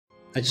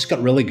I just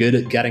got really good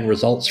at getting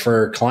results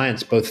for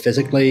clients, both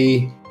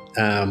physically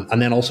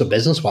and then also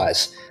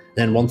business-wise.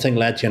 Then one thing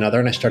led to another,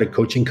 and I started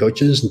coaching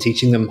coaches and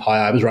teaching them how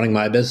I was running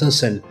my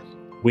business. And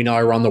we now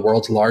run the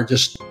world's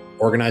largest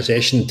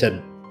organization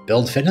to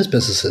build fitness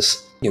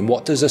businesses. And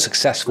what does a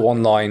successful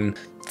online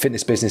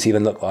fitness business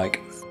even look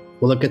like?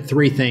 Well, they've got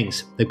three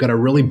things. They've got a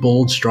really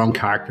bold, strong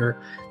character.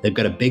 They've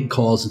got a big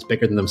cause that's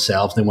bigger than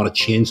themselves. They want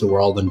to change the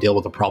world and deal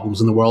with the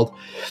problems in the world.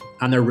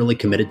 And they're really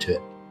committed to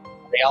it.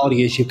 The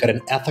reality is you've got an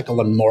ethical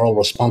and moral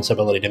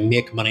responsibility to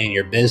make money in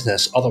your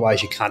business.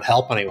 Otherwise, you can't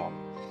help anyone.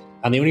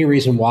 And the only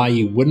reason why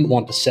you wouldn't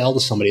want to sell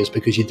to somebody is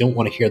because you don't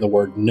want to hear the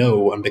word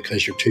no and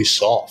because you're too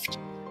soft.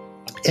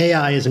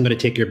 AI isn't going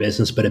to take your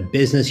business, but a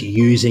business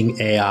using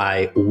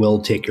AI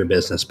will take your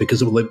business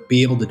because it will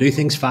be able to do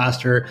things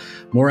faster,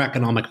 more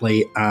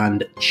economically,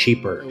 and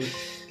cheaper.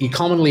 You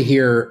commonly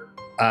hear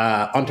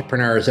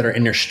entrepreneurs that are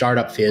in their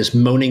startup phase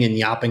moaning and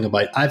yapping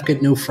about, I've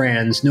got no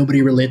friends,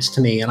 nobody relates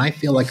to me, and I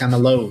feel like I'm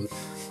alone.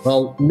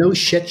 Well, no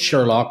shit,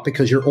 Sherlock,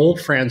 because your old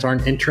friends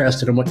aren't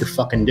interested in what you're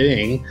fucking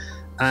doing.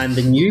 And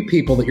the new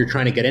people that you're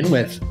trying to get in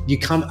with, you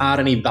can't add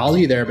any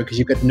value there because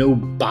you've got no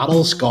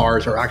battle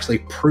scars or actually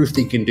proof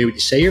that you can do what you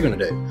say you're going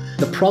to do.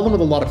 The problem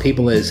with a lot of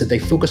people is that they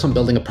focus on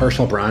building a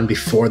personal brand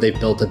before they've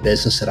built a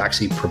business that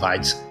actually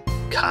provides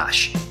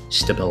cash,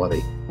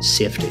 stability,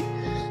 safety.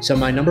 So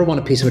my number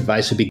one piece of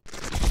advice would be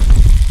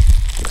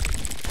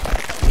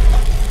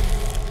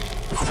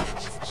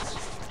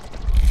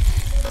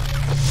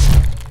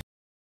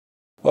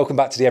Welcome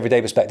back to the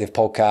Everyday Perspective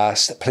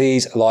podcast.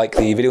 Please like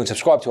the video and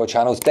subscribe to our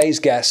channel. Today's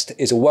guest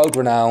is a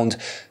world-renowned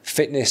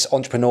fitness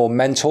entrepreneur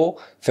mentor,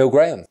 Phil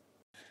Graham.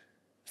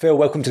 Phil,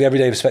 welcome to the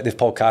Everyday Perspective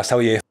podcast. How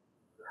are you?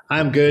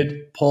 I'm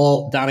good.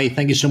 Paul, Danny,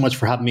 thank you so much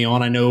for having me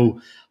on. I know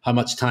how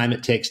much time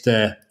it takes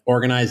to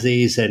organize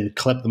these and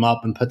clip them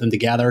up and put them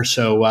together.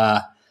 So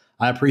I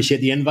appreciate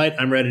the invite.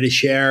 I'm ready to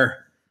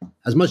share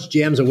as much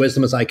gems of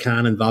wisdom as I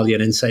can and value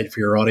and insight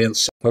for your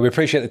audience. Well, we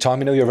appreciate the time.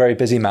 We know you're a very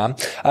busy man.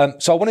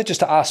 So I wanted just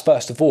to ask,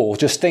 first of all,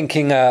 just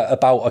thinking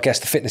about, I guess,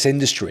 the fitness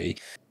industry,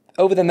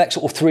 over the next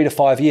sort of 3 to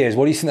 5 years,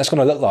 what do you think that's going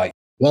to look like?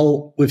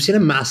 Well, we've seen a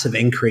massive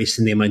increase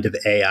in the amount of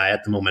AI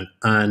at the moment.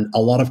 And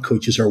a lot of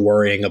coaches are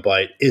worrying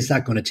about, is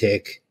that going to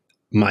take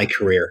my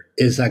career?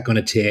 Is that going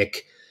to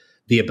take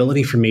the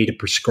ability for me to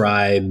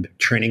prescribe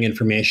training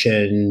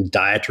information,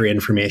 dietary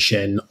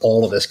information,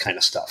 all of this kind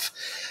of stuff?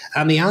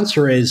 And the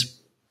answer is,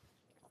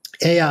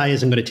 AI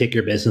isn't going to take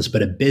your business,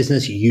 but a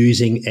business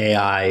using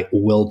AI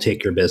will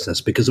take your business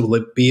because it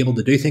will be able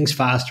to do things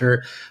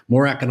faster,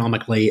 more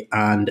economically,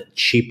 and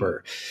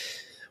cheaper.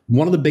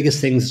 One of the biggest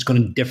things that's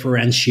going to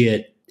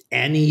differentiate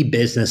any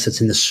business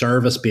that's in the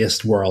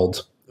service-based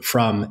world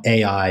from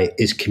AI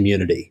is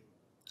community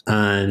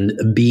and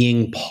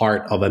being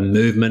part of a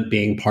movement,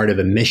 being part of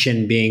a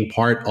mission, being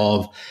part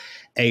of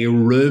a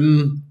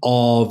room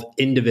of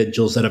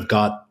individuals that have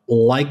got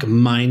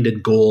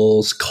like-minded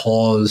goals,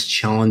 cause,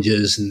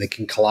 challenges, and they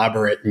can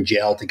collaborate and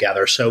gel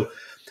together. So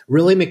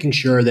really making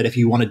sure that if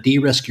you want to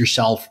de-risk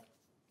yourself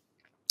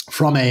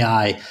from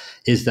AI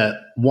is that,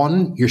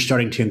 one, you're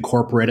starting to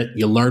incorporate it,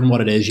 you learn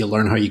what it is, you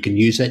learn how you can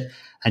use it,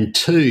 and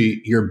two,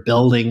 you're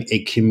building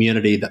a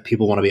community that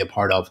people want to be a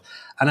part of.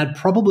 And I'd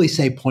probably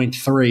say point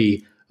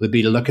 3 would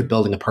be to look at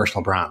building a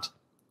personal brand,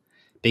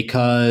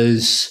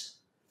 because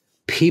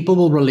people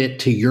will relate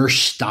to your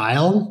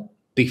style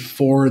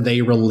before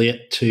they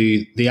relate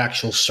to the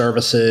actual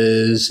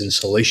services and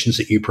solutions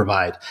that you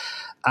provide.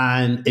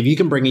 And if you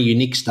can bring a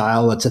unique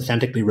style that's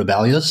authentically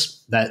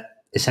rebellious,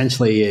 that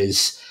essentially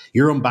is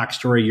your own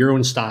backstory, your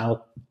own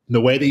style, the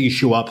way that you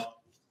show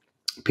up,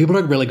 people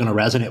are really going to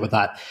resonate with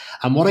that.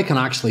 And what I can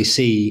actually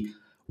see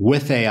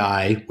with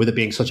AI, with it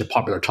being such a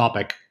popular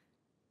topic,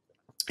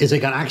 is I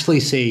can actually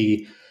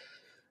see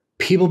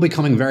people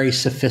becoming very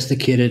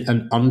sophisticated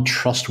and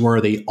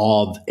untrustworthy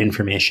of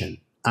information.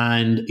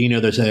 And, you know,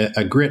 there's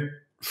a great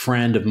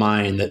friend of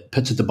mine that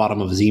puts at the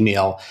bottom of his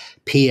email,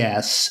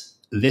 P.S.,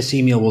 this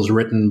email was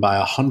written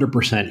by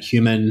 100%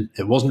 human.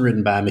 It wasn't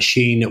written by a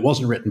machine. It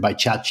wasn't written by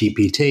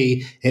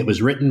ChatGPT. It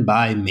was written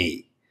by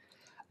me.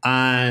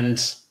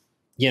 And,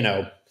 you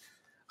know,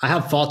 I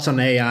have thoughts on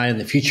AI and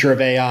the future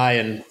of AI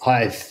and how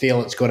I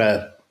feel it's going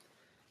to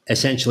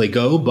essentially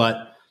go.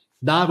 But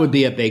that would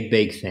be a big,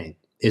 big thing,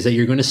 is that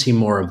you're going to see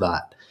more of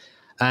that.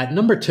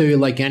 Number 2,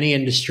 like any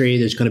industry,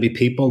 there's going to be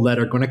people that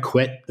are going to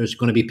quit. There's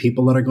going to be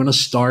people that are going to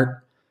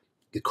start.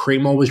 The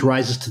cream always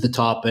rises to the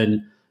top.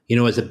 And, you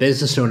know, as a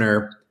business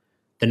owner,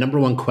 the number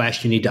one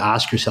question you need to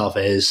ask yourself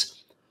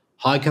is,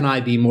 how can I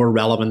be more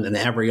relevant than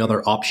every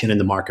other option in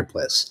the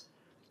marketplace?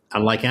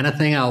 And like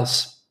anything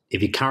else,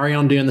 if you carry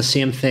on doing the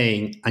same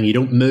thing and you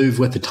don't move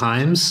with the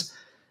times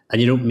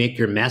and you don't make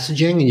your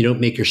messaging and you don't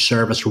make your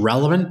service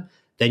relevant,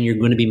 then you're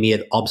going to be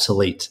made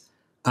obsolete.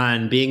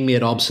 And being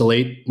made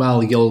obsolete,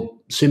 well, you'll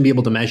soon be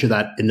able to measure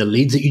that in the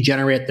leads that you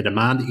generate, the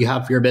demand that you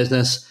have for your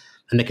business,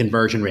 and the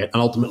conversion rate,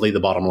 and ultimately the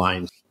bottom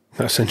line.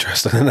 That's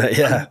interesting, isn't it?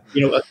 Yeah.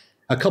 You know,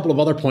 a couple of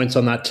other points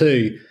on that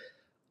too.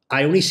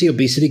 I only see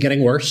obesity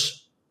getting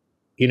worse.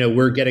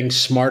 we're getting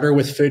smarter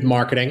with food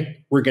marketing.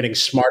 We're getting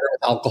smarter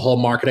with alcohol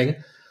marketing.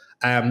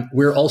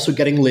 We're also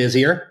getting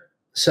lazier.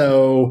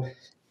 So,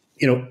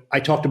 I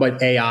talked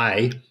about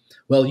AI.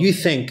 Well, you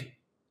think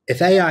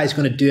if AI is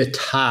going to do a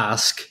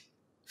task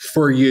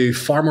for you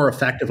far more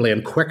effectively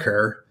and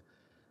quicker,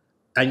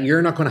 and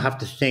you're not going to have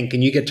to think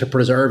and you get to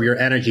preserve your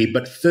energy,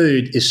 but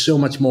food is so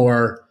much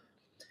more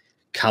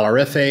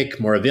calorific,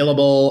 more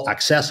available,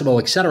 accessible,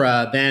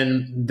 etc.,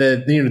 then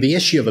the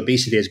issue of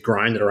obesity is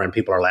grounded around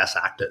people are less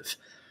active.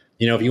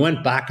 If you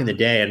went back in the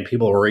day and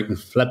people were eating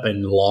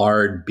flipping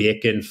lard,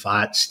 bacon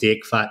fat,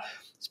 steak fat,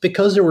 it's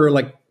because there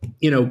were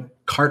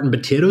carton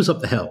potatoes up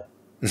the hill,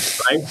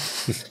 right?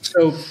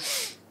 So,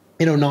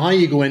 now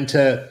you go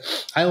into,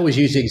 I always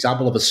use the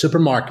example of a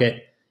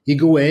supermarket. You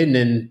go in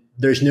and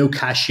there's no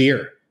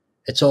cashier.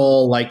 It's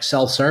all like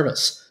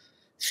self-service.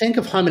 Think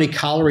of how many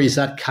calories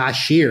that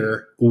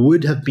cashier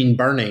would have been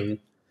burning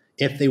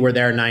if they were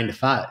there 9 to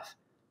 5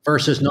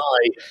 versus now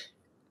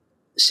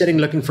sitting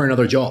looking for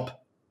another job.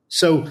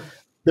 So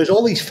there's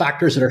all these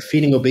factors that are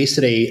feeding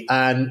obesity.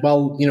 And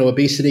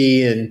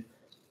obesity and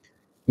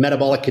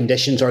metabolic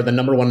conditions are the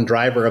number one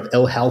driver of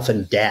ill health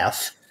and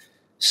death.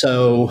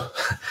 So,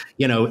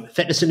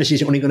 fitness industry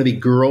is only going to be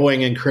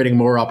growing and creating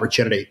more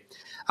opportunity.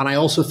 And I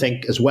also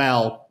think as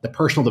well, the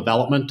personal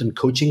development and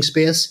coaching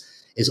space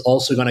is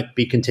also going to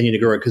be continuing to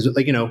grow because,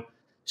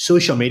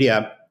 social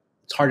media,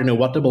 it's hard to know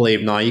what to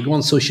believe now. You go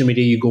on social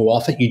media, you go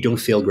off it, you don't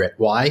feel great.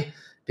 Why?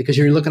 Because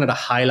you're looking at a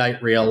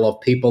highlight reel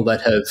of people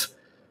that have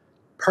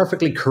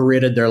perfectly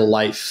created their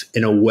life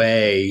in a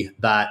way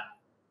that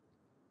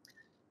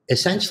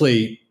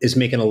essentially is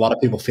making a lot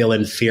of people feel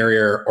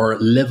inferior or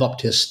live up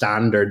to a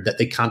standard that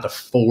they can't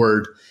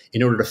afford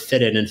in order to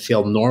fit in and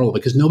feel normal,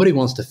 because nobody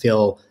wants to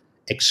feel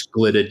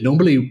excluded.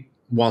 Nobody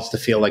wants to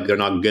feel like they're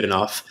not good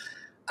enough.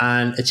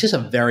 And it's just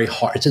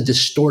it's a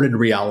distorted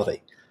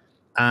reality.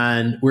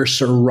 And we're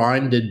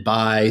surrounded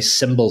by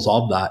symbols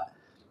of that.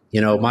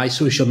 My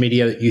social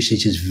media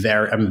usage is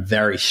I'm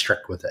very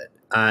strict with it.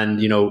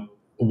 And,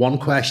 one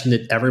question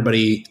that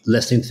everybody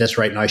listening to this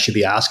right now should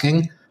be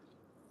asking,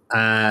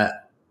 am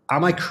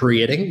I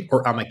creating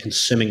or am I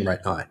consuming right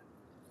now?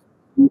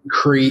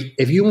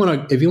 If you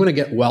want to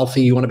get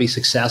wealthy, you want to be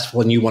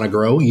successful and you want to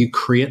grow, you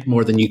create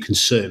more than you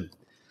consume.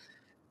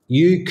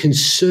 You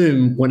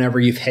consume whenever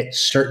you've hit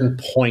certain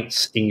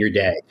points in your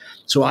day.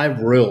 So I have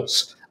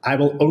rules. I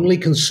will only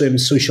consume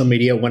social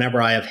media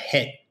whenever I have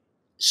hit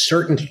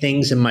certain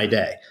things in my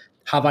day.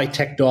 Have I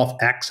ticked off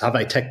X? Have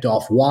I ticked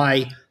off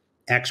Y?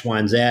 X, Y,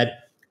 and Z?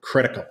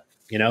 Critical,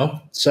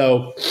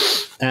 So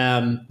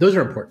those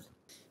are important.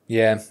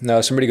 Yeah,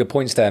 no, some really good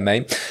points there,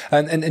 mate.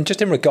 And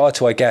just in regard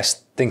to, I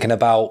guess, thinking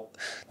about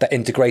that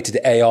integrated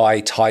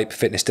AI type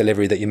fitness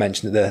delivery that you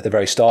mentioned at the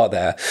very start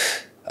there,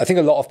 I think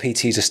a lot of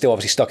PTs are still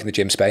obviously stuck in the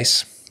gym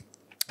space.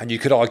 And you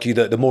could argue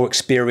that the more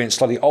experienced,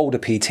 slightly older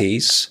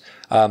PTs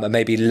are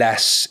maybe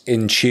less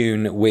in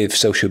tune with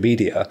social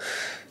media.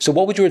 So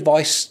what would your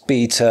advice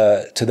be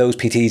to those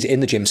PTs in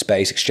the gym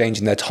space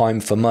exchanging their time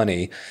for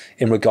money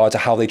in regard to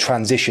how they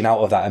transition out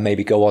of that and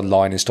maybe go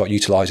online and start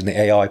utilizing the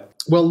AI?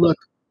 Well, look,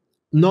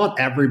 not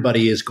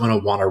everybody is going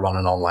to want to run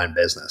an online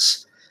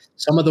business.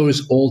 Some of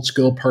those old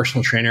school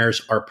personal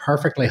trainers are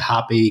perfectly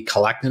happy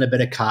collecting a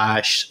bit of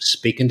cash,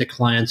 speaking to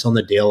clients on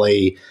the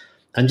daily,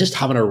 and just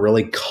having a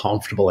really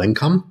comfortable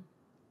income.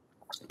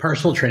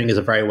 Personal training is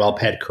a very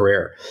well-paid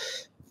career.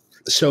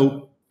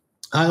 So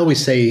I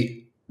always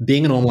say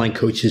being an online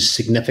coach is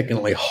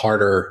significantly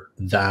harder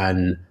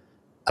than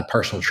a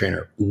personal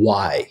trainer.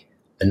 Why?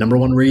 The number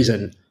one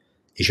reason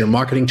is you're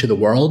marketing to the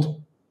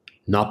world,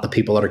 not the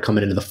people that are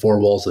coming into the four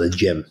walls of the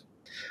gym.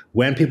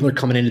 When people are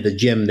coming into the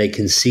gym, they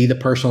can see the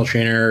personal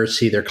trainer,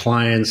 see their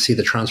clients, see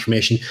the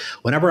transformation.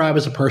 Whenever I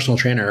was a personal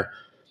trainer,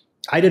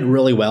 I did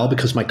really well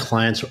because my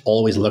clients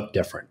always looked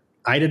different.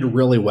 I did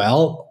really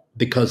well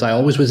because I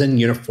always was in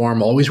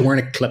uniform, always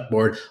wearing a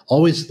clipboard,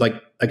 always like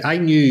I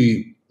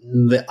knew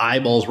the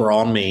eyeballs were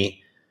on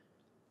me,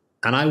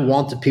 and I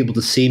wanted people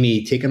to see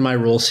me taking my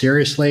role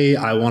seriously.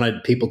 I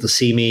wanted people to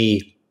see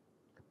me,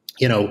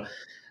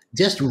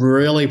 just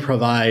really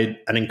provide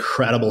an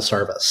incredible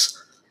service.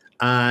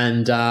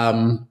 And,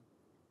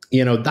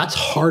 that's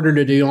harder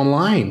to do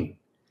online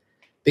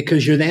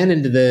because you're then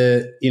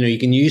into you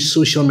can use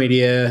social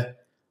media,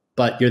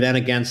 but you're then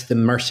against the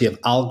mercy of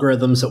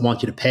algorithms that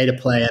want you to pay to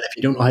play. And if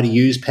you don't know how to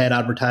use paid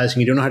advertising,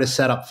 you don't know how to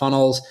set up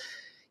funnels,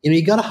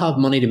 you got to have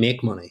money to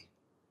make money.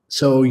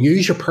 So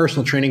use your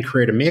personal training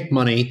career to make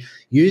money,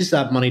 use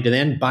that money to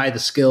then buy the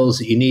skills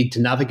that you need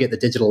to navigate the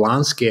digital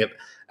landscape,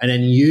 and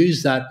then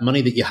use that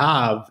money that you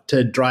have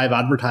to drive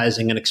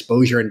advertising and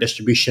exposure and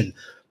distribution.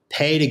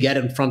 Pay to get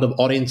in front of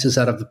audiences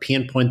that have the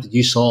pain point that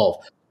you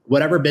solve.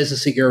 Whatever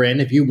business that you're in,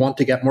 if you want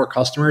to get more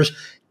customers,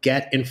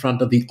 get in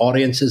front of the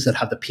audiences that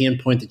have the pain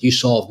point that you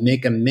solve.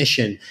 Make a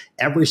mission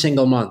every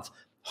single month.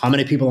 How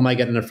many people am I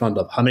getting in front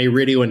of? How many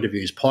radio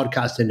interviews,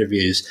 podcast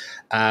interviews,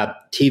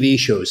 TV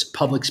shows,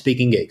 public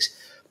speaking gigs?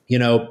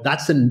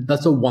 That's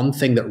the one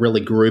thing that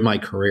really grew my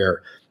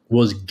career,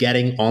 was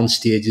getting on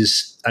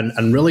stages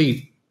and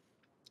really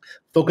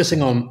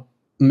focusing on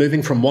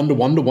moving from one to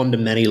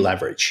one-to-many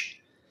leverage.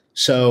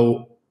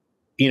 So,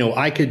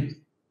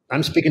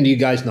 I'm speaking to you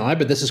guys now,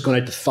 but this is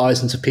going out to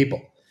thousands of people.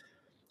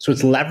 So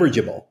it's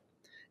leverageable.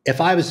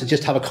 If I was to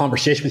just have a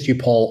conversation with you,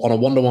 Paul, on a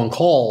one-to-one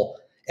call,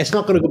 it's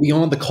not going to go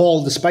beyond the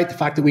call, despite the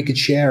fact that we could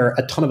share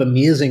a ton of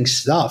amazing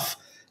stuff.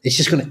 It's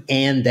just going to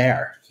end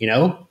there,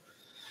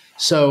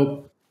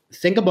 So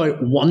think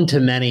about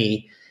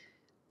one-to-many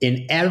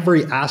in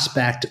every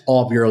aspect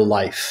of your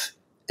life,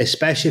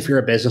 especially if you're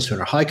a business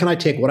owner. How can I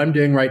take what I'm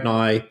doing right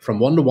now from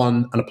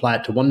one-to-one and apply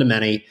it to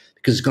one-to-many?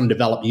 Because it's going to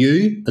develop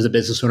you as a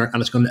business owner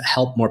and it's going to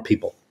help more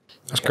people.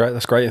 That's great.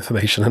 That's great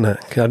information, isn't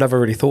it? I never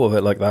really thought of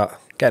it like that.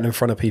 Getting in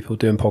front of people,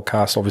 doing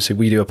podcasts. Obviously,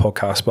 we do a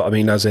podcast, but I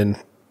mean, as in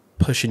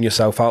pushing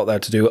yourself out there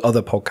to do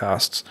other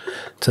podcasts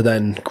to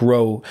then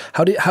grow.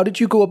 How did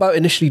you go about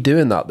initially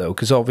doing that, though?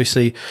 Because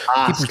obviously,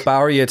 people's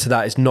barrier to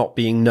that is not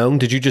being known.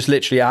 Did you just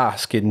literally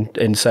ask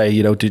and say,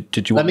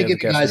 did you want me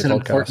give you guys an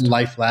important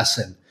life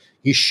lesson?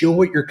 You show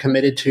what you're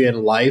committed to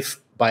in life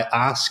by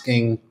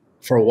asking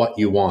for what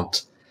you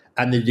want.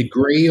 And the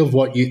degree of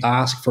what you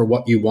ask for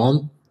what you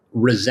want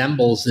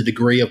resembles the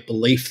degree of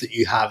belief that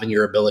you have in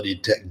your ability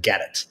to get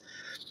it.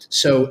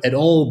 So it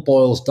all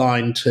boils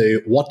down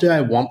to, what do I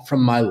want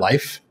from my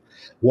life?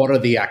 What are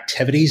the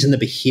activities and the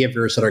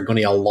behaviors that are going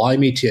to allow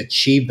me to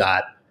achieve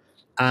that?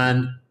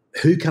 And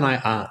who can I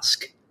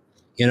ask?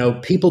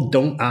 People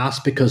don't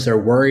ask because they're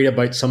worried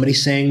about somebody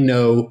saying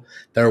no.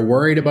 They're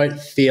worried about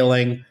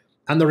failing.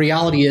 And the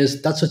reality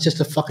is that's just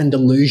a fucking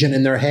delusion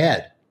in their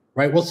head.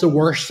 Right? What's the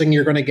worst thing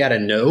you're going to get? A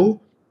no?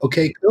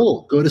 Okay,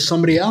 cool. Go to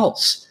somebody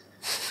else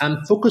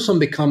and focus on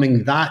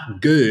becoming that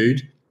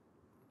good.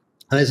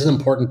 And this is an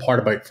important part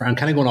about, I'm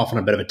kind of going off on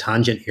a bit of a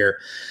tangent here.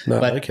 No,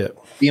 but I like it.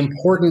 The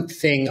important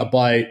thing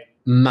about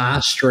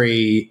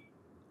mastery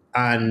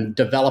and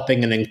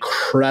developing an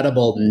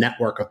incredible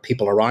network of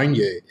people around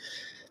you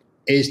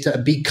is to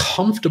be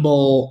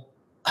comfortable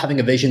having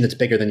a vision that's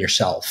bigger than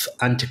yourself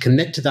and to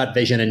commit to that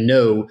vision and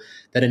know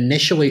that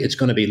initially it's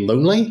going to be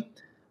lonely.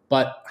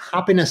 But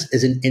happiness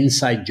is an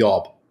inside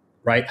job,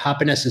 right?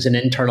 Happiness is an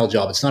internal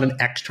job. It's not an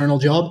external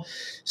job.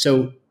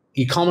 So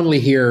you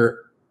commonly hear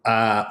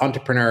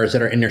entrepreneurs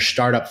that are in their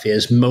startup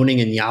phase moaning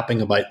and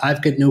yapping about,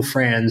 I've got no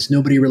friends,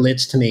 nobody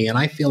relates to me, and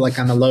I feel like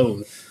I'm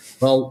alone.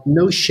 Well,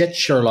 no shit,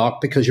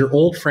 Sherlock, because your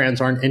old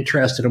friends aren't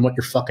interested in what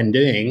you're fucking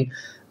doing.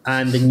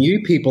 And the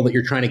new people that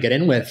you're trying to get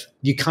in with,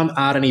 you can't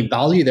add any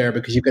value there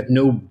because you've got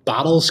no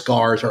battle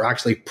scars or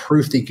actually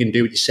proof that you can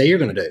do what you say you're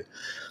going to do.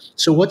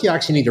 So what you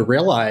actually need to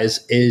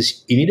realize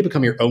is you need to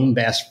become your own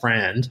best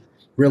friend,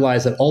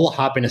 realize that all the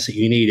happiness that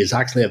you need is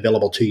actually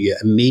available to you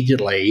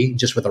immediately,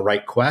 just with the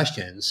right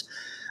questions,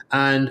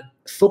 and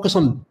focus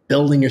on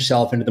building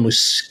yourself into the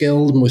most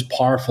skilled, most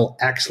powerful,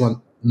 excellent,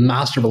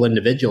 masterful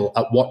individual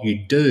at what you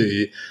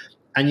do.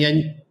 And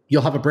then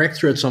you'll have a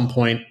breakthrough at some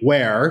point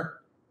where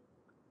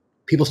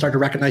people start to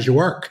recognize your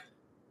work.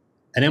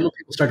 And then when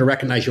people start to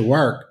recognize your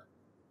work,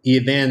 you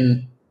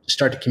then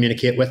start to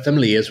communicate with them,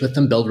 liaise with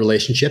them, build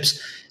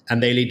relationships,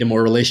 and they lead to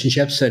more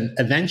relationships. And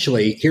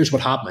eventually, here's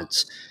what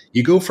happens.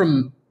 You go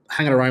from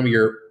hanging around with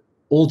your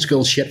old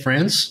school shit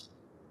friends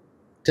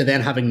to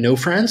then having no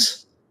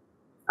friends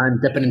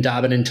and dipping and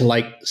dabbing into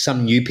like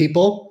some new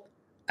people.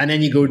 And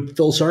then you go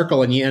full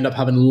circle and you end up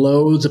having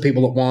loads of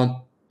people that want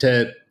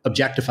to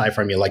objectify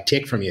from you, like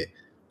take from you,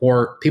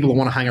 or people that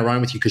want to hang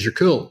around with you because you're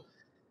cool.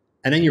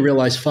 And then you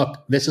realize,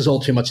 fuck, this is all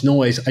too much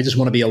noise. I just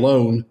want to be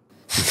alone.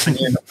 And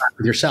you end up back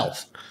with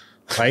yourself,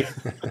 right?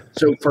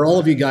 So for all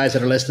of you guys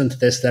that are listening to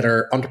this, that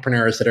are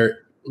entrepreneurs, that are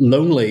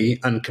lonely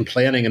and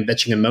complaining and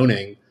bitching and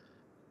moaning,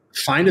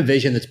 find a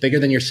vision that's bigger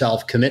than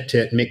yourself, commit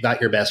to it, and make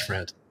that your best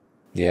friend.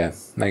 Yeah,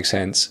 makes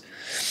sense.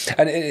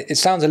 And it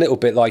sounds a little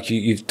bit like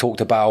you've talked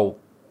about,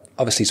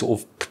 obviously,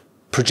 sort of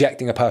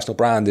projecting a personal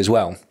brand as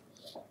well.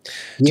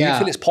 Do you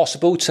feel it's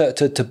possible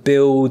to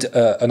build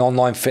an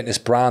online fitness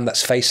brand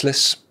that's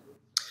faceless?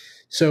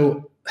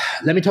 So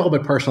let me talk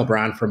about personal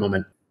brand for a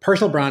moment.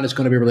 Personal brand is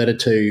going to be related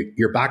to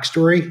your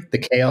backstory, the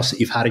chaos that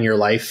you've had in your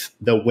life,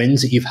 the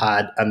wins that you've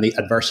had, and the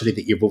adversity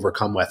that you've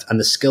overcome with, and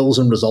the skills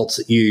and results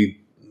that you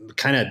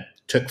kind of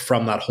took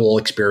from that whole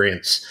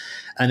experience.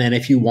 And then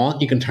if you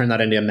want, you can turn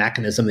that into a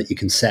mechanism that you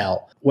can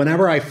sell.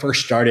 Whenever I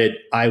first started,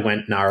 I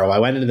went narrow. I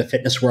went into the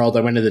fitness world.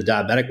 I went into the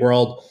diabetic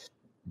world.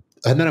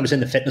 And then I was in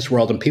the fitness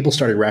world and people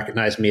started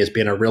recognizing me as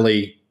being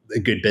a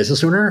good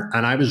business owner.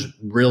 And I was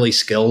really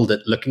skilled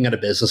at looking at a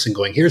business and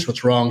going, here's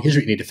what's wrong. Here's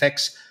what you need to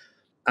fix.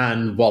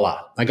 And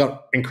voila, I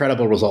got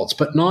incredible results.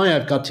 But now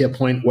I've got to a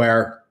point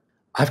where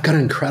I've got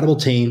an incredible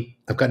team.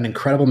 I've got an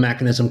incredible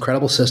mechanism,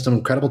 incredible system,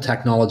 incredible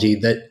technology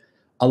that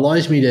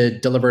allows me to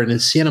deliver an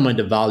insane amount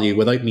of value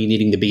without me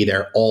needing to be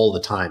there all the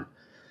time.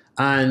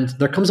 And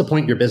there comes a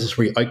point in your business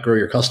where you outgrow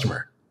your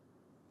customer.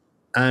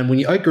 And when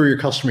you outgrow your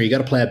customer, you got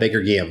to play a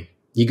bigger game.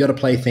 You got to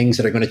play things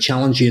that are going to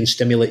challenge you and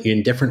stimulate you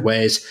in different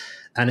ways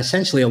and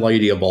essentially allow you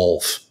to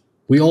evolve.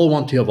 We all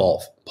want to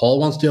evolve. Paul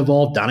wants to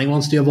evolve. Danny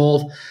wants to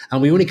evolve.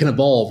 And we only can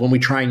evolve when we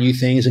try new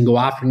things and go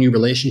after new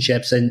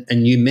relationships and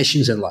new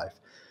missions in life.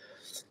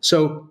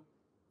 So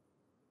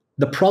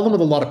The problem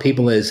with a lot of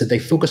people is that they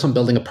focus on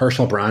building a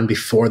personal brand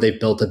before they've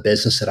built a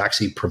business that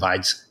actually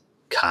provides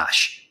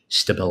cash,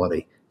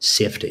 stability,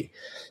 safety.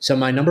 So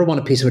my number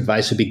one piece of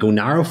advice would be go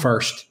narrow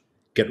first,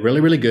 get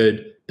really, really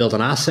good, build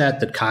an asset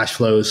that cash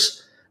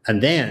flows.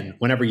 And then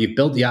whenever you've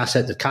built the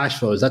asset that cash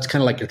flows, that's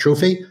kind of like your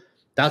trophy.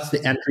 That's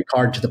the entry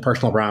card to the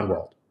personal brand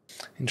world.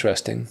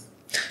 Interesting.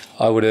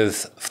 I would have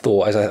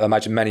thought, as I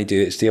imagine many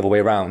do, it's the other way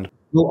around.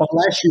 Well,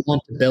 unless you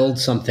want to build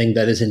something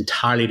that is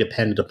entirely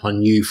dependent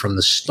upon you from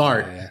the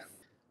start,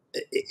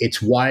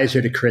 it's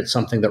wiser to create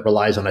something that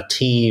relies on a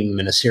team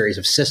and a series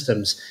of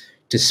systems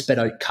to spit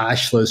out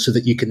cash flows so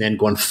that you can then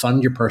go and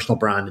fund your personal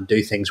brand and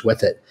do things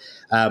with it.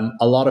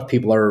 A lot of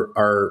people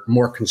are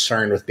more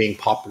concerned with being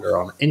popular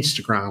on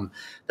Instagram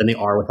than they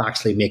are with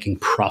actually making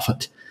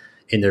profit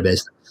in their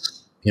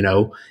business. You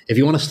know, if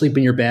you want to sleep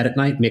in your bed at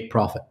night, make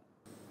profit.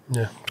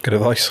 Yeah, good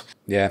advice.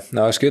 Yeah,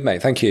 no, it's good,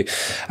 mate. Thank you.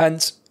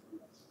 And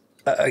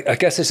I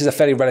guess this is a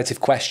fairly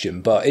relative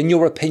question, but in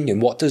your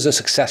opinion, what does a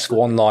successful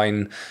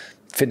online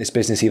fitness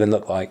business even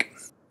look like?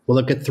 Well,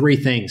 they've got three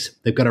things.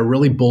 They've got a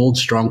really bold,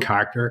 strong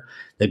character.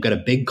 They've got a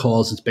big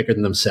cause that's bigger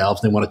than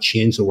themselves. They want to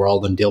change the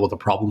world and deal with the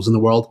problems in the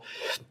world.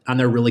 And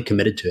they're really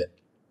committed to it.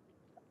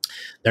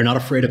 They're not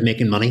afraid of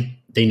making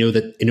money. They know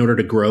that in order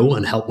to grow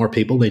and help more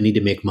people, they need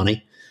to make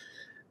money.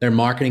 Their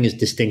marketing is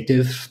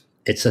distinctive.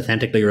 It's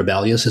authentically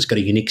rebellious. It's got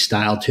a unique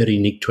style to it, a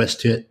unique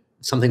twist to it,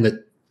 something that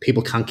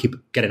people can't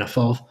get enough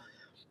of.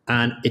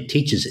 And it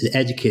teaches, it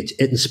educates,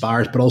 it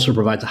inspires, but also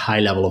provides a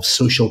high level of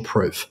social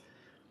proof.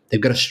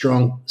 They've got a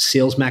strong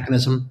sales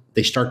mechanism.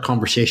 They start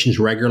conversations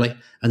regularly,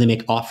 and they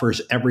make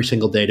offers every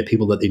single day to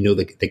people that they know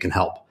that they can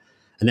help.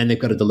 And then they've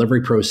got a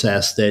delivery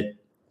process that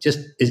just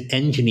is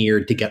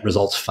engineered to get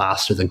results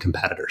faster than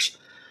competitors.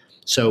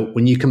 So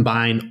when you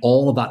combine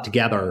all of that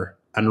together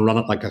and run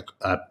it like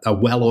a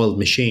well-oiled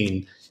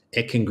machine,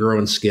 it can grow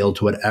and scale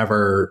to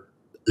whatever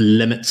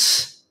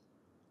limits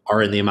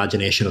are in the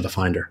imagination of the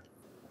founder.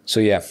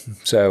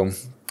 So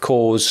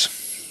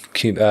cause,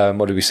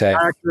 what do we say?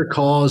 Character,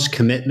 cause,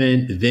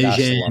 commitment,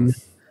 vision,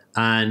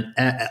 and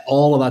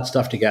all of that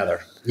stuff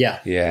together. Yeah.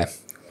 Yeah,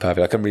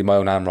 perfect. I couldn't read my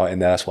own handwriting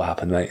there. That's what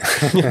happened, mate.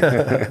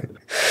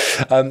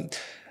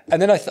 And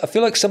then I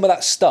feel like some of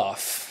that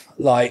stuff,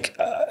 like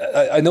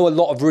I know a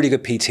lot of really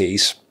good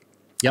PTs.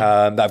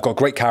 Yep. That have got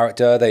great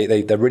character.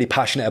 They're really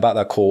passionate about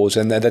their cause,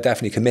 and they're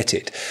definitely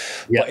committed.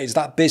 Yep. But it's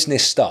that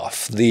business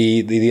stuff, the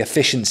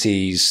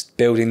efficiencies,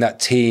 building that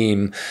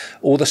team,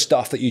 all the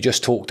stuff that you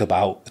just talked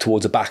about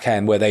towards the back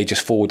end where they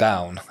just fall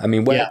down. I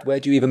mean, where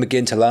do you even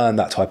begin to learn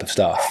that type of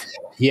stuff?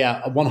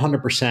 Yeah,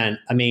 100%.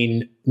 I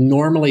mean,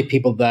 normally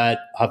people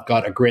that have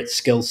got a great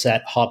skill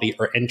set, hobby,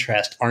 or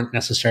interest aren't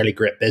necessarily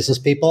great business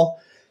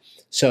people.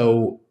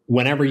 So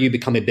whenever you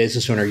become a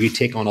business owner, you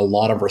take on a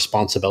lot of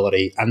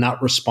responsibility, and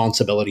that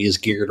responsibility is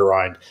geared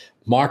around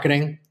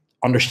marketing,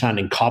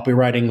 understanding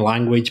copywriting,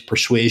 language,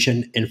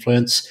 persuasion,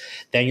 influence.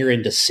 Then you're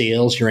into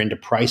sales, you're into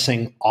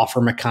pricing,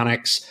 offer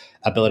mechanics,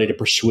 ability to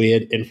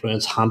persuade,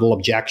 influence, handle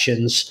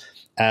objections.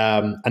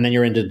 And then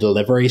you're into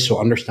delivery. So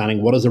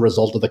understanding what is the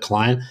result of the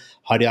client?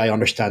 How do I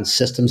understand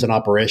systems and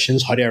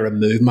operations? How do I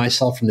remove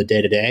myself from the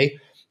day-to-day?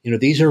 You know,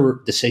 these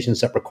are decisions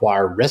that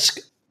require risk,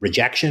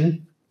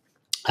 rejection.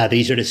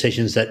 These are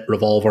decisions that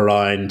revolve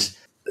around,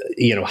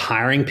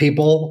 hiring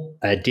people,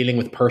 dealing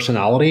with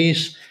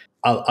personalities,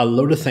 a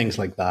load of things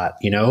like that,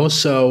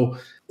 So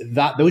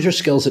those are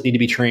skills that need to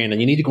be trained,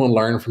 and you need to go and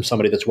learn from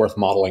somebody that's worth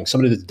modeling,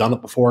 somebody that's done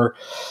it before,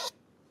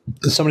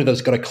 somebody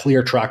that's got a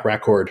clear track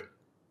record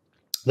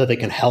that they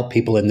can help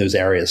people in those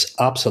areas.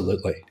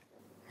 Absolutely.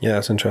 Yeah,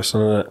 that's interesting,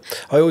 isn't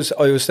it? I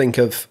always think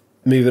of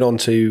moving on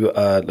to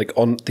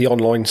on the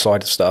online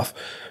side of stuff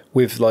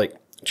with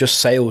just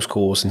sales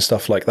calls and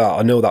stuff like that.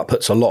 I know that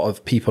puts a lot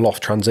of people off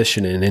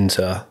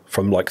transitioning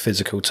from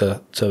physical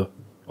to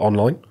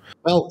online.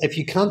 Well, if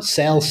you can't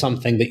sell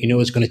something that you know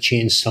is going to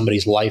change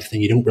somebody's life,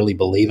 then you don't really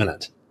believe in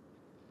it.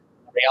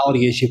 The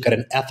reality is you've got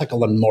an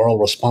ethical and moral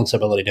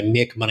responsibility to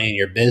make money in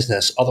your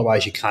business.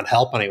 Otherwise, you can't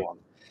help anyone.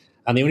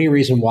 And the only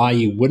reason why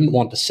you wouldn't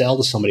want to sell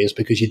to somebody is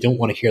because you don't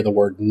want to hear the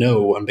word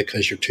no, and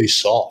because you're too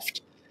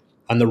soft.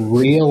 And the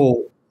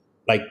real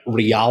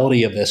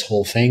reality of this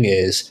whole thing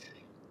is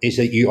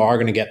that you are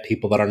going to get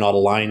people that are not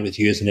aligned with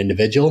you as an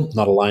individual,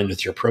 not aligned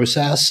with your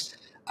process,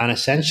 and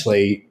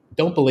essentially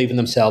don't believe in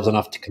themselves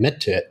enough to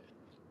commit to it.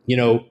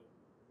 You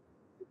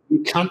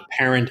can't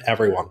parent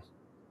everyone.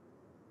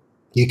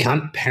 You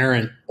can't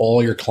parent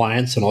all your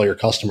clients and all your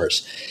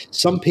customers.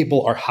 Some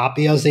people are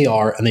happy as they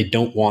are and they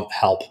don't want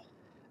help.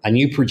 And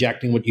you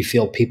projecting what you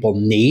feel people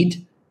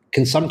need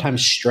can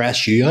sometimes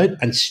stress you out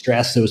and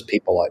stress those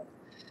people out.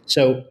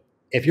 So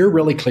if you're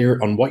really clear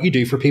on what you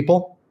do for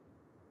people,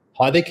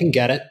 how they can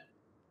get it,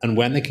 and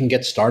when they can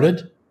get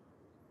started,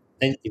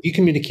 and if you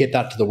communicate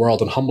that to the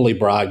world and humbly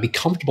brag, be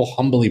comfortable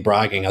humbly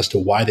bragging as to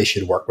why they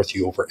should work with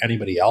you over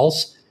anybody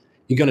else,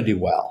 you're going to do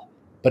well.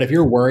 But if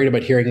you're worried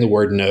about hearing the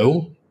word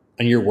no,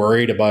 and you're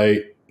worried about,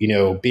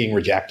 being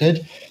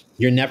rejected,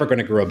 you're never going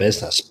to grow a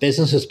business.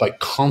 Business is about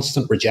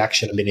constant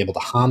rejection and being able to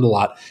handle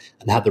that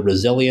and have the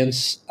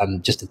resilience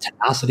and just the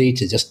tenacity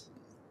to just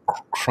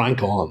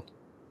crank on,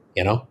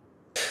 you know?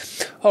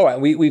 All right,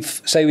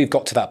 we've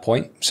got to that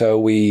point. So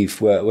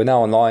we're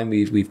now online.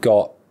 We've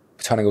got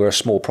turning over a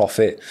small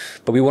profit,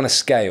 but we want to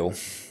scale.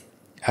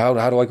 How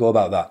do I go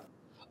about that?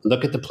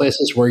 Look at the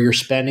places where you're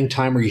spending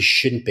time where you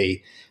shouldn't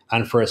be.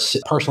 And for a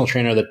personal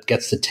trainer that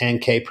gets to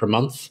 10K per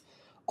month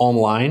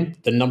online,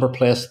 the number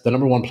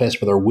one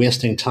place where they're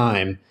wasting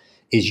time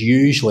is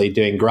usually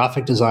doing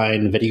graphic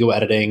design, video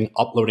editing,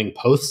 uploading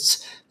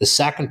posts. The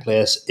second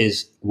place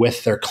is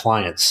with their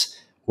clients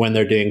when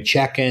they're doing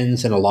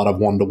check-ins and a lot of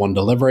one-to-one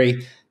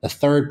delivery. The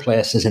third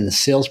place is in the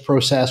sales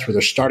process where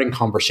they're starting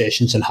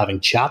conversations and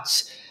having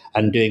chats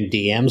and doing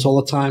DMs all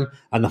the time.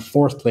 And the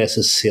fourth place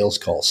is sales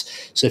calls.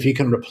 So if you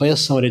can replace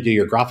somebody to do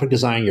your graphic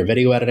design, your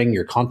video editing,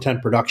 your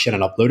content production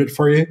and upload it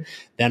for you,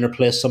 then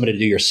replace somebody to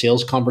do your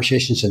sales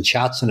conversations and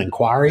chats and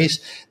inquiries,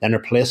 then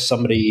replace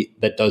somebody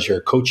that does your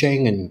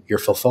coaching and your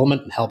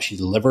fulfillment and helps you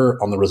deliver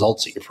on the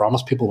results that you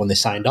promised people when they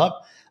signed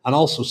up, and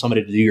also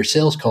somebody to do your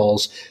sales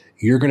calls,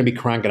 you're going to be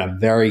cranking a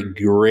very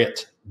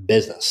great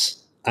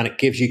business. And it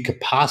gives you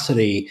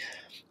capacity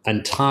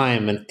and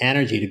time and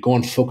energy to go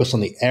and focus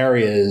on the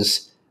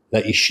areas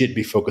that you should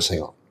be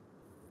focusing on.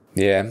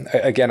 Yeah.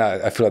 Again,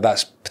 I feel like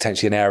that's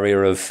potentially an area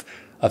of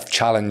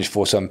challenge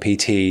for some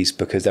PTs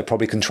because they're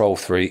probably control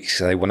freaks.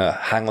 So they want to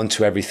hang on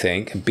to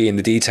everything and be in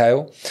the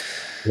detail.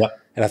 Yep.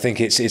 And I think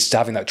it's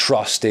having that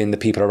trust in the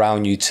people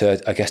around you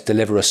to, I guess,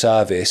 deliver a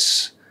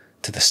service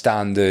to the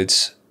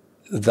standards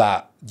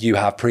that you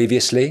have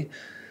previously.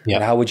 Yep.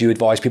 And how would you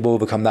advise people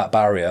overcome that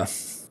barrier?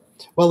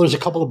 Well, there's a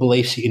couple of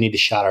beliefs that you need to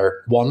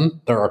shatter.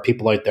 One, there are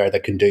people out there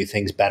that can do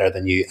things better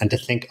than you, and to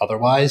think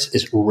otherwise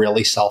is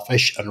really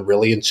selfish and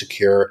really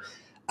insecure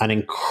and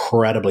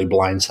incredibly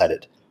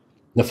blindsided.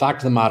 The fact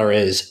of the matter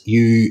is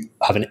you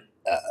have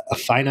a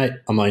finite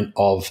amount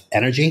of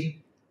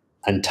energy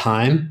and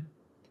time,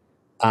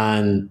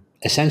 and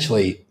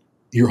essentially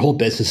your whole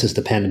business is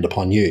dependent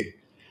upon you.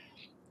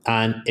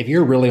 And if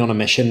you're really on a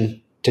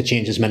mission to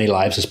change as many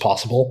lives as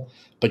possible,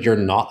 but you're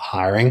not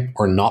hiring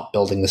or not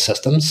building the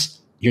systems,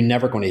 you're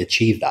never going to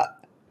achieve that.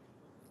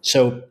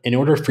 So in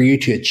order for you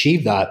to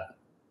achieve that,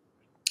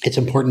 it's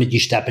important that you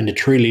step into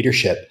true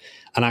leadership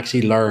and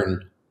actually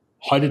learn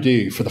how to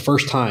do, for the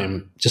first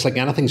time, just like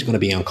anything's going to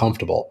be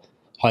uncomfortable,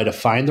 how to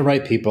find the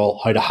right people,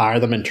 how to hire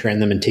them and train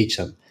them and teach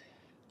them.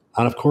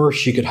 And of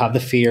course, you could have the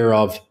fear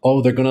of,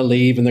 oh, they're going to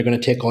leave and they're going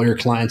to take all your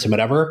clients and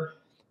whatever.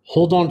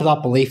 Hold on to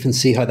that belief and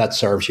see how that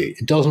serves you.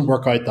 It doesn't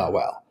work out that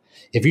well.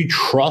 If you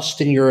trust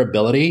in your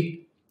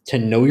ability to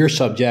know your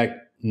subject,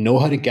 know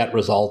how to get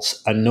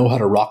results, and know how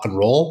to rock and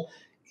roll,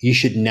 you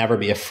should never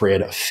be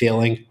afraid of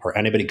failing or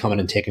anybody coming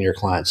and taking your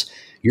clients.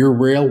 Your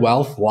real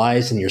wealth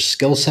lies in your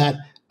skill set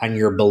and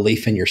your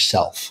belief in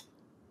yourself.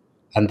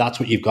 And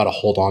that's what you've got to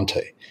hold on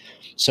to.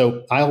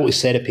 So I always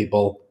say to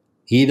people,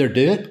 you either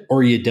do it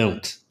or you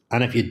don't.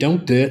 And if you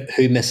don't do it,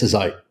 who misses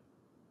out?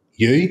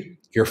 You,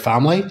 your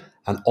family,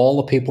 and all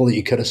the people that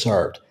you could have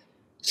served.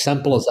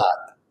 Simple as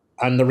that.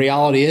 And the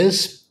reality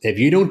is, if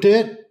you don't do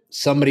it,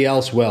 somebody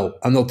else will,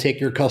 and they'll take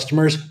your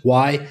customers.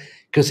 Why?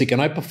 Because they can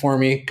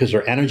outperform you, because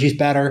their energy's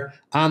better,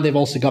 and they've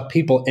also got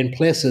people in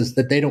places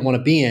that they don't want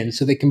to be in,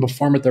 so they can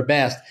perform at their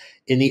best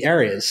in the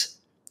areas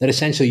that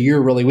essentially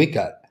you're really weak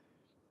at.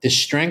 The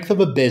strength of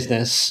a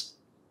business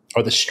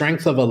or the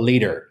strength of a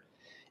leader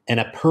in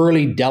a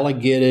poorly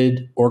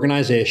delegated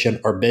organization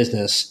or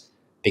business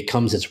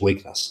becomes its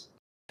weakness.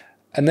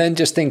 And then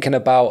just thinking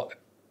about,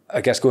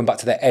 I guess, going back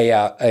to the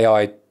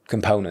AI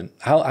component,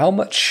 how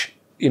much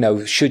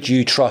should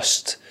you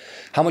trust?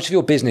 How much of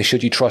your business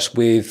should you trust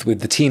with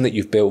the team that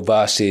you've built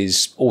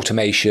versus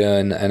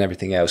automation and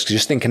everything else? Because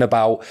just thinking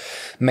about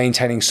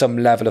maintaining some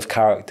level of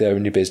character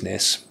in your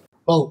business.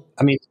 Well,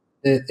 I mean,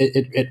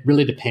 it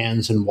really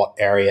depends on what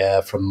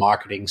area, from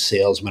marketing,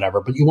 sales,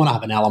 whatever. But you want to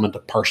have an element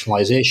of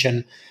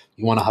personalization.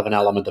 You want to have an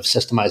element of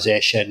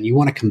systemization. You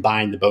want to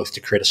combine the both to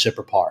create a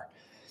superpower.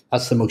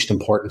 That's the most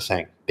important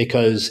thing,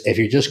 because if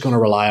you're just going to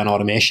rely on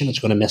automation, it's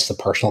going to miss the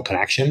personal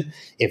connection.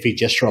 If you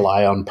just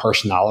rely on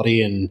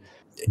personality and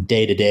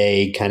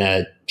day-to-day kind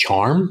of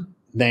charm,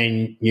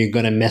 then you're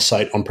going to miss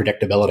out on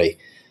predictability.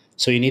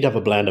 So you need to have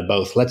a blend of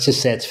both. Let's just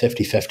say it's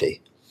 50-50.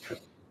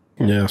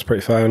 Yeah, that's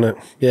pretty fair, isn't it?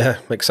 Yeah,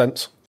 makes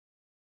sense.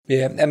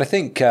 Yeah, and I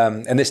think,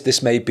 and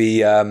this may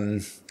be,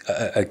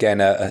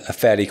 again, a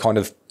fairly kind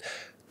of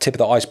tip of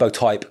the iceberg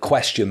type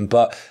question,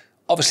 but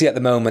obviously, at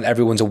the moment,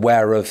 everyone's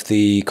aware of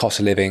the cost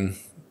of living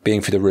being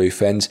through the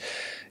roof. And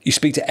you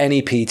speak to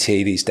any PT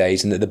these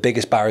days, and the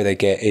biggest barrier they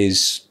get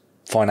is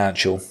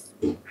financial.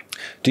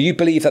 Do you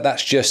believe that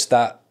that's just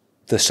that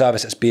the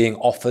service that's being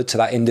offered to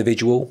that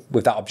individual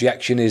with that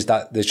objection is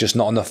that there's just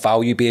not enough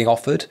value being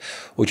offered?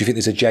 Or do you think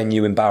there's a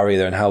genuine barrier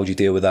there, and how would you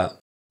deal with that?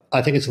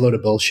 I think it's a load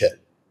of bullshit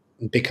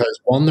because,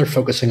 one, they're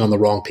focusing on the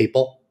wrong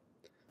people.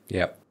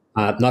 Yeah.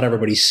 Not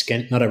everybody's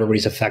skint, not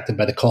everybody's affected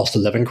by the cost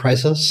of living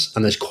crisis.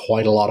 And there's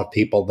quite a lot of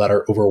people that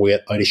are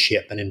overweight, out of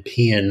shape, and in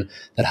pain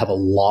that have a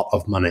lot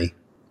of money.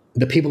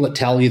 The people that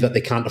tell you that they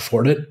can't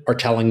afford it are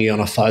telling you on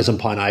 £1,000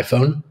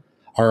 iPhone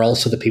are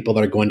also the people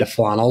that are going to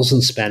flannels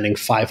and spending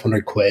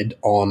 500 quid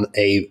on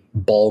a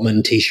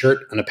Ballman t-shirt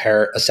and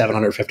a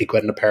 750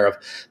 quid and a pair of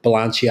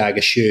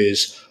Balenciaga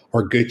shoes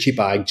or Gucci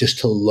bag just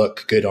to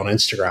look good on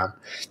Instagram.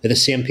 They're the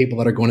same people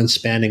that are going and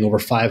spending over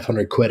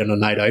 500 quid on a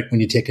night out when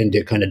you take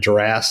into kind of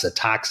dress, a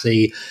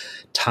taxi,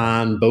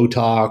 tan,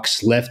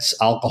 Botox, lifts,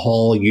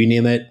 alcohol, you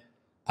name it.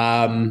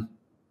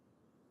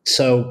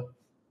 So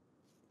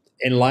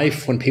in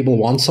life, when people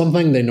want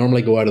something, they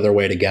normally go out of their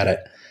way to get it.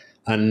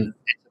 And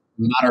it's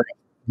a matter of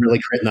really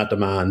creating that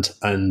demand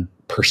and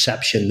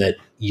perception that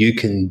you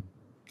can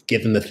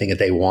give them the thing that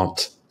they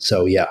want.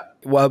 So, yeah.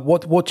 Well,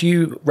 what do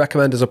you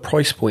recommend as a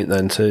price point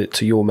then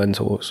to your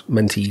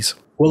mentees?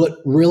 Well, it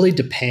really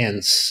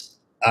depends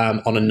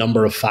on a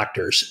number of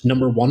factors.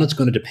 Number one, it's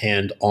going to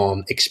depend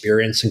on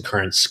experience and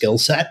current skill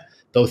set,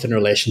 both in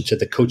relation to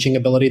the coaching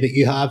ability that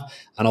you have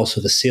and also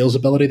the sales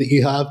ability that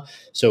you have.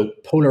 So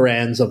polar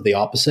ends of the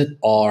opposite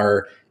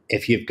are,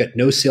 if you've got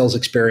no sales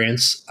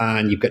experience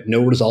and you've got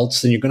no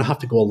results, then you're going to have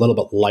to go a little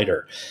bit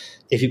lighter.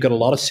 If you've got a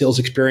lot of sales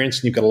experience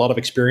and you've got a lot of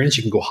experience,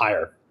 you can go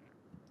higher.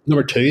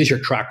 Number two is your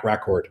track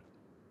record.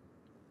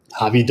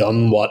 Have you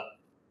done what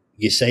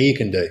you say you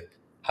can do?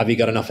 Have you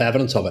got enough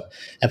evidence of it?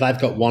 If I've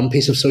got one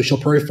piece of social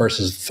proof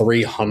versus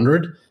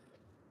 300,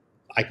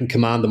 I can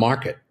command the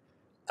market.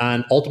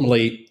 And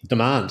ultimately,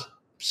 demand.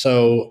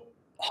 So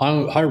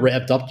how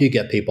revved up do you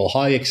get people?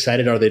 How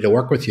excited are they to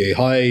work with you?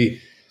 How,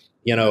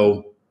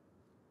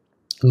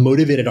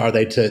 motivated are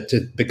they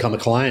to become a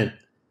client?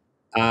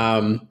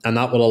 And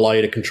that will allow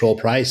you to control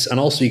price. And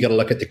also, you got to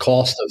look at the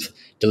cost of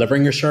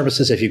delivering your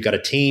services. If you've got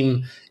a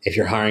team, if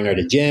you're hiring out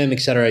a gym,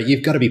 etc.,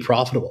 you've got to be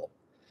profitable.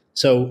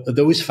 So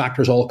those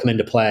factors all come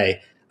into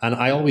play. And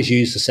I always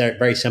use the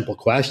very simple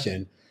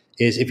question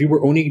is, if you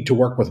were only to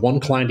work with one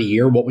client a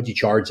year, what would you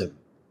charge them?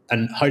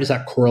 And how does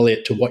that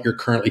correlate to what you're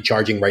currently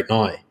charging right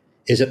now?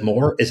 Is it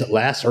more? Is it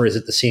less? Or is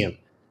it the same?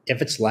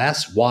 If it's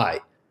less, why?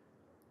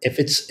 If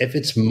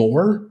it's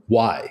more,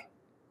 why?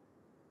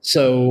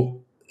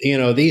 So,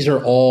 these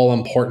are all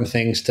important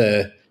things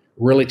to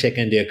really take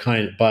into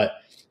account. But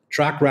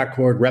track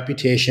record,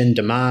 reputation,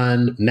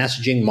 demand,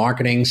 messaging,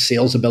 marketing,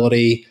 sales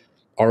ability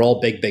are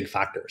all big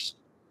factors.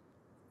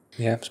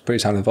 Yeah, it's pretty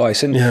sound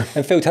advice. And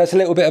Phil, tell us a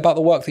little bit about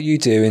the work that you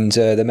do and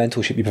the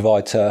mentorship you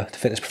provide to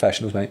fitness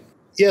professionals, mate.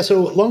 Yeah,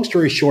 so long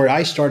story short,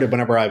 I started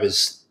whenever I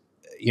was,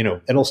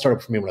 it all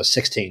started for me when I was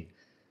 16.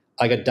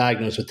 I got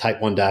diagnosed with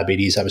type 1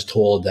 diabetes. I was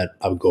told that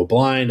I would go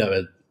blind, I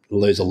would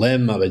lose a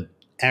limb, I would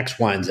X,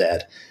 Y, and Z.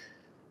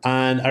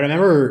 And I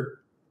remember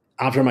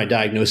after my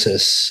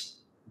diagnosis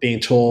being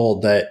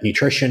told that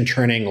nutrition,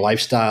 training,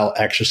 lifestyle,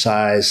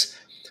 exercise,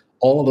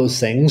 all of those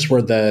things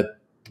were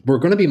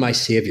going to be my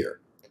savior.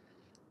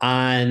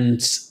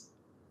 And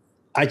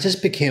I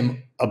just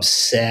became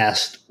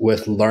obsessed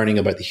with learning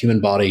about the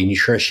human body,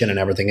 nutrition, and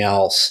everything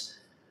else.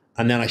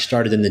 And then I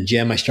started in the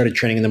gym. I started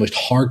training in the most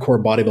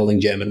hardcore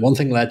bodybuilding gym. And one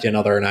thing led to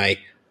another. And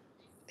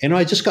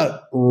I just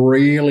got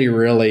really,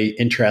 really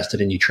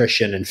interested in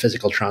nutrition and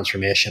physical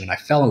transformation. And I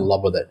fell in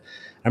love with it.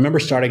 I remember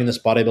starting in this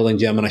bodybuilding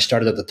gym, and I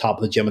started at the top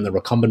of the gym in the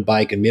recumbent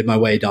bike and made my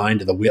way down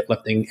to the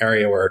weightlifting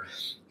area where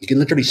you can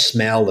literally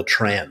smell the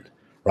trend,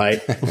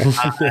 right?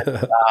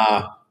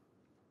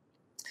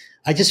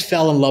 I just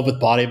fell in love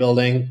with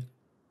bodybuilding.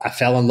 I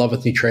fell in love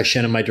with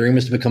nutrition, and my dream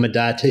was to become a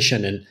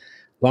dietitian. And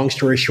long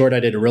story short, I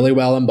did really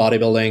well in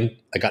bodybuilding.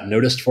 I got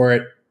noticed for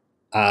it.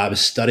 I was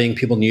studying.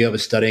 People knew I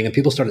was studying, and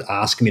people started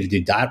asking me to do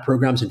diet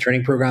programs and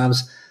training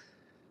programs.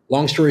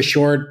 Long story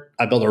short,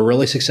 I built a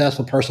really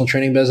successful personal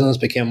training business,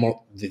 became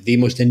the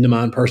most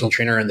in-demand personal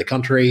trainer in the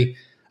country.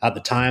 At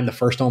the time, the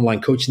first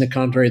online coach in the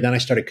country. Then I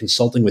started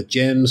consulting with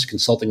gyms,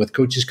 consulting with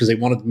coaches because they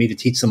wanted me to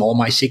teach them all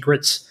my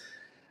secrets.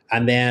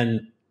 And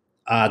then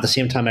at the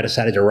same time, I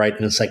decided to write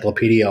an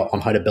encyclopedia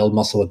on how to build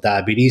muscle with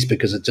diabetes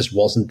because it just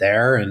wasn't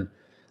there. And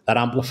that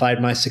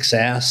amplified my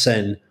success.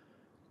 And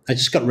I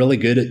just got really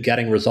good at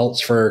getting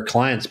results for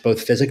clients,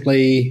 both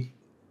physically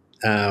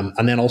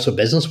and then also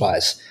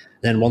business-wise.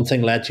 Then one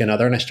thing led to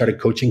another, and I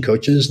started coaching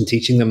coaches and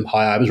teaching them how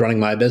I was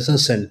running my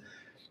business. And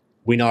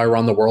we now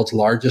run the world's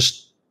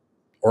largest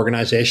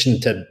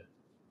organization to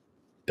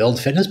build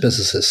fitness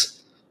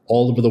businesses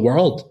all over the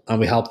world. And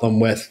we help them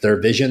with their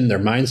vision, their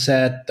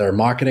mindset, their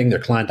marketing, their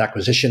client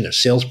acquisition, their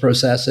sales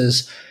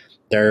processes,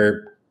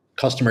 their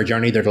customer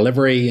journey, their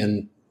delivery,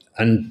 and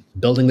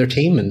building their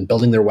team and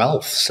building their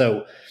wealth.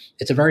 So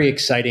it's a very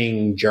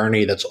exciting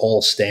journey that's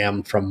all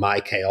stemmed from my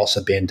chaos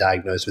of being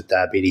diagnosed with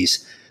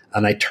diabetes.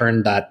 And I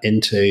turned that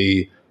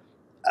into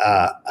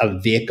a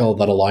vehicle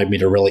that allowed me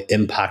to really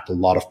impact a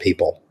lot of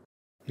people.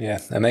 Yeah,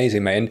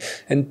 amazing, mate.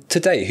 And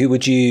today, who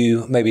would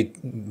you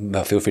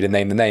feel free to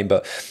name the name,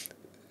 but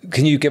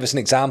can you give us an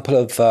example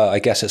of, I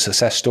guess, a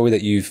success story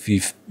that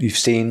you've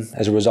seen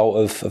as a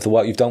result of the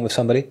work you've done with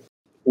somebody?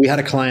 We had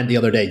a client the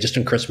other day, just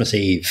on Christmas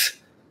Eve.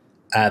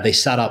 They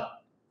sat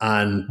up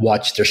and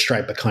watched their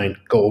Stripe account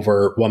go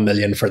over 1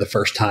 million for the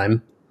first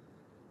time.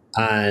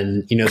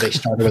 And, they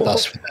started with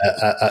us with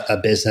a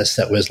business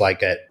that was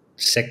like at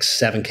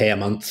 6-7K a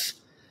month.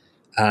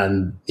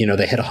 And,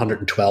 they hit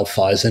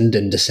 112,000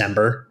 in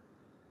December.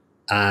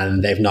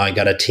 and they've now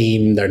got a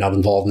team. They're not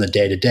involved in the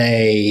day to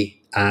day,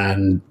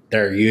 and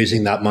they're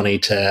using that money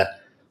to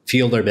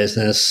fuel their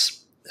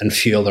business and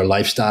fuel their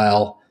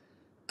lifestyle.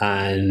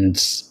 And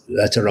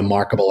that's a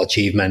remarkable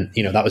achievement.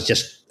 That was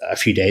just a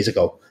few days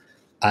ago.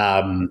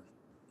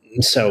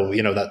 So,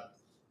 that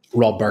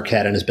Rob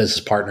Burkhead and his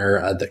business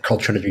partner, the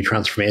Culture Energy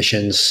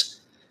Transformations,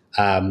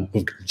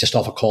 we've just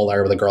off a call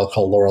there with a girl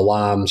called Laura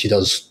Lamb. She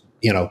does,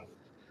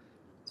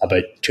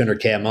 about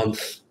 $200K a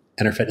month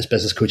in her fitness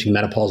business, coaching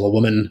menopausal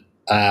women.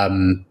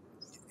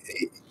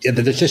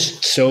 There's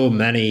just so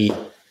many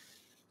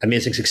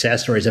amazing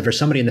success stories. If there's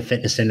somebody in the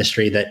fitness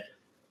industry that,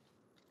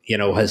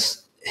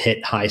 has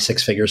hit high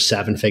 6 figures,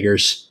 7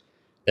 figures,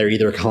 they're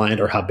either a client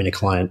or have been a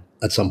client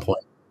at some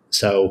point.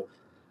 So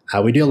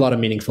we do a lot of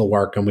meaningful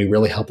work, and we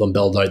really help them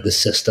build out the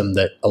system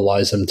that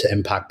allows them to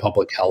impact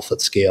public health at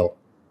scale,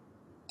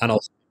 and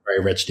also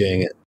very rich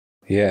doing it.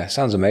 Yeah,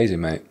 sounds amazing,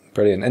 mate.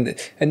 Brilliant.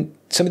 And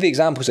some of the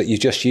examples that you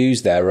just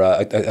used there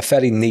are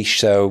fairly niche.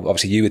 So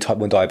obviously you with type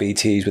 1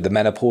 diabetes, with the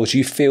menopause, do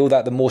you feel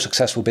that the more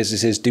successful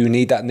businesses do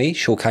need that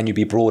niche, or can you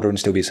be broader and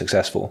still be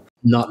successful?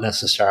 Not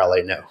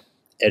necessarily, no.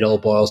 It all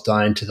boils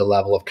down to the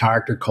level of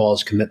character,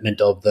 cause,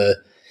 commitment of the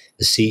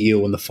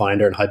CEO and the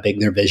founder, and how big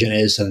their vision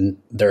is, and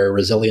their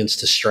resilience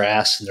to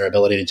stress, and their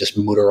ability to just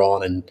motor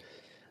on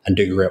and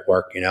do great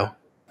work,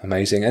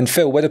 Amazing. And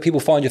Phil, where do people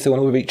find you if they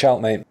want to reach out,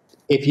 mate?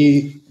 If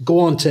you go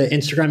on to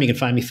Instagram, you can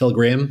find me, Phil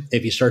Graham.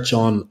 If you search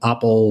on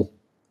Apple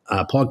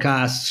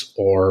Podcasts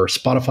or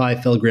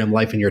Spotify, Phil Graham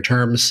Life in Your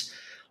Terms,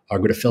 or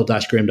go to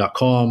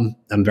phil-graham.com,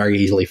 I'm very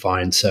easily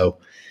found. So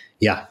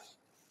yeah,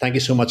 thank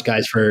you so much,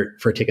 guys, for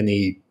taking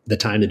the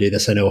time to do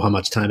this. I know how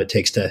much time it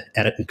takes to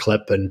edit and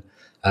clip, and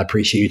I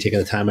appreciate you taking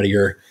the time out of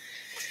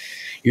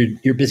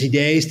your busy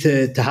days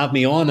to have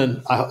me on.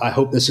 And I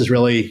hope this has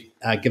really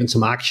given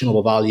some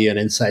actionable value and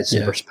insights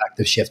and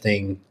perspective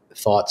shifting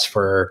thoughts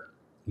for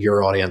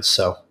your audience.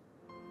 So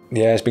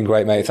yeah, it's been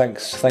great, mate.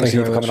 Thanks to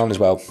you for coming on as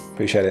well.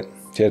 Appreciate it.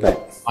 Cheers, mate.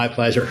 My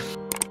pleasure.